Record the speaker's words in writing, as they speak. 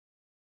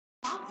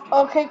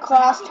Okay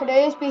class,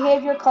 today is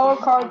Behavior Color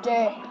Card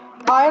Day.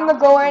 I am the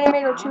Go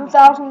Animator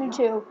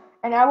 2002,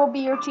 and I will be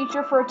your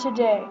teacher for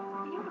today.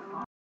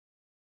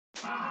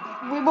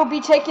 We will be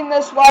taking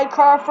this white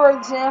card for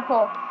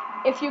example.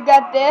 If you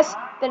get this,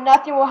 then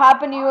nothing will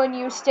happen to you and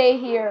you stay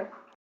here.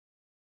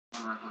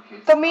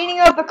 The meaning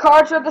of the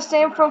cards are the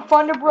same from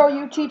Thunderbro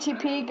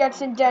UTTP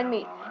gets in Dead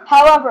Meat.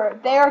 However,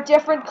 they are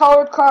different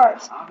colored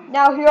cards.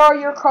 Now here are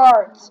your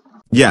cards.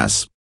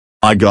 Yes.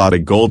 I got a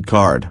gold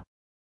card.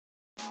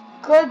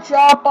 Good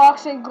job,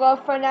 Boxing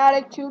Glove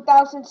Fanatic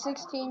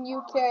 2016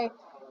 UK.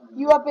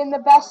 You have been the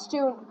best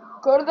student.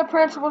 Go to the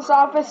principal's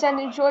office and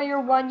enjoy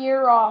your 1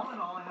 year off.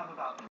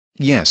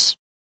 Yes.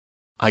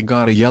 I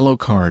got a yellow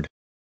card.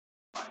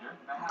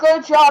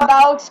 Good job,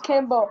 Alex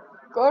Kimball.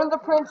 Go to the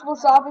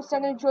principal's office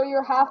and enjoy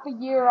your half a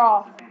year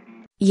off.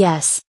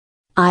 Yes.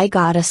 I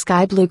got a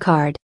sky blue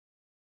card.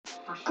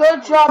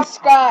 Good job,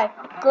 Sky.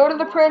 Go to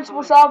the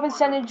principal's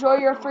office and enjoy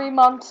your 3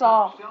 months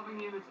off.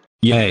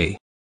 Yay.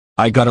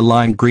 I got a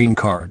lime green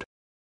card.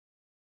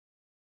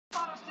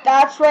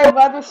 That's right,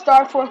 Weather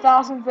Star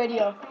 4000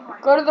 video.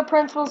 Go to the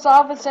principal's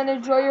office and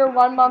enjoy your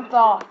 1 month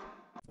off.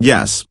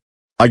 Yes.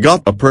 I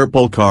got a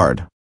purple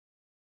card.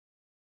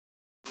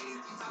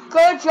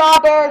 Good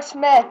job, Eric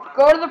Smith.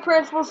 Go to the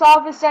principal's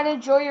office and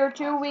enjoy your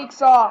 2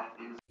 weeks off.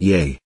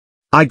 Yay.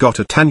 I got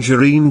a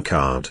tangerine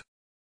card.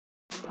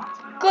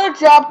 Good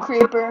job,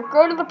 Creeper.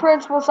 Go to the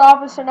principal's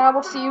office and I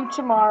will see you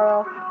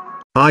tomorrow.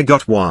 I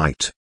got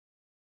white.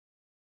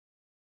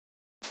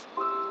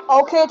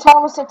 Okay,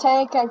 Thomas the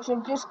Tank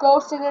Engine, just go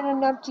sit in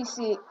an empty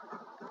seat.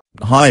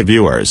 Hi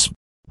viewers.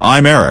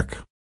 I'm Eric.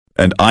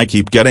 And I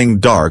keep getting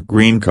dark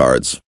green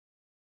cards.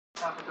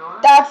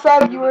 That's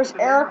right, viewers.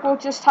 Eric will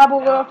just have a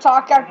little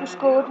talk after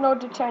school with no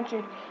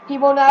detention. He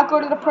will now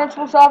go to the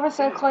principal's office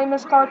and claim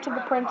his card to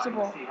the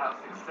principal.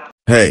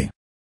 Hey.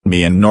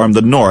 Me and Norm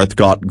the North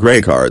got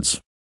gray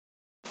cards.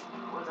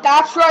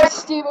 That's right,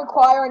 Stephen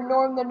Quire and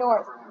Norm the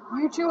North.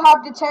 You two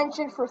have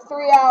detention for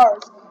 3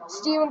 hours.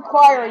 Stephen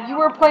Quire, you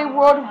were playing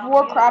World of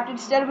Warcraft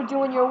instead of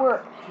doing your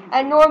work.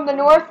 And Norm the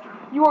North,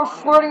 you were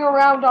flirting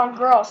around on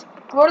girls.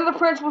 Go to the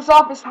principal's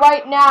office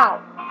right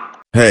now.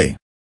 Hey.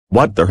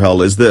 What the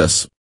hell is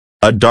this?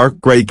 A dark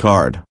gray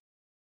card.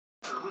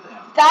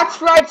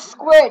 That's right,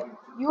 Squid.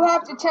 You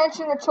have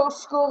detention until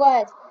school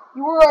ends.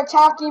 You were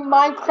attacking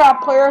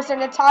Minecraft players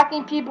and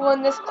attacking people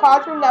in this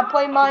classroom that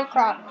play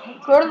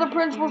Minecraft. Go to the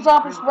principal's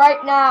office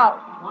right now.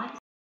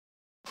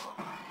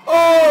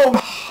 Oh,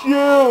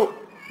 shoot!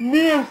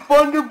 Me and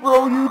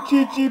Thunderbro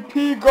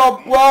UTTP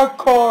got black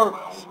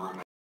cards.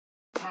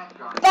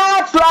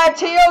 That's right,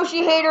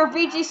 Tayoshi Hater,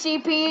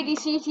 VGCP,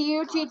 EDCT,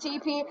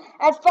 UTTP,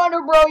 and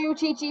Thunderbro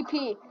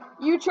UTTP.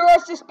 You two are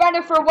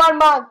suspended for 1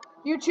 month.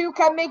 You two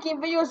kept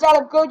making videos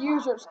out of good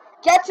users.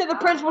 Get to the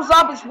principal's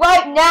office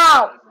right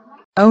now!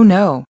 Oh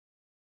no.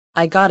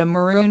 I got a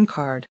maroon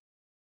card.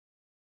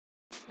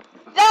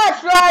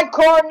 That's right,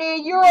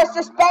 Courtney. You are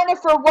suspended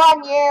for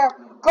 1 year.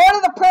 Go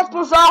to the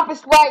principal's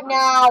office right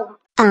now.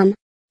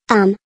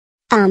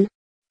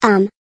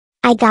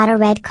 I got a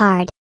red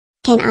card.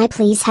 Can I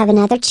please have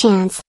another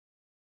chance?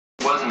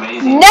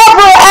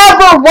 Never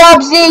ever,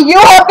 Wubbzy! You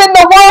have been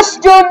the worst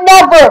student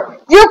ever!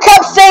 You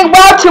kept saying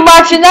wow too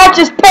much and that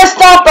just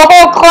pissed off the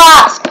whole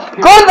class!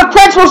 Go to the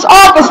principal's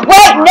office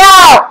right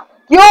now!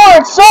 You're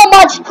in so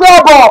much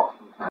trouble!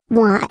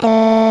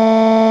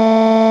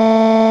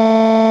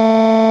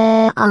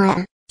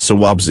 So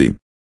Wubbzy,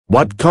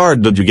 what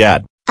card did you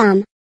get?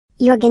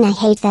 You're gonna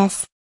hate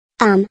this.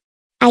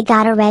 I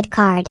got a red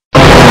card.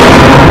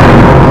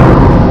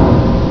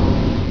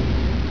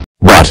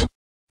 What?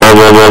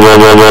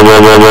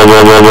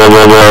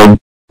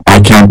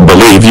 I can't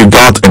believe you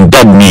got in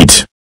dead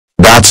meat.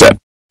 That's it.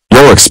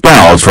 You're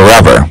expelled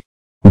forever.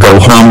 Go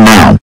home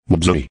now.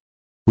 Wubbzy.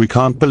 We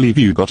can't believe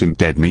you got in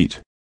dead meat.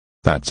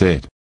 That's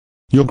it.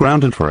 You're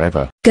grounded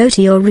forever. Go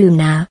to your room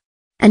now.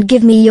 And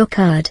give me your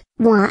card.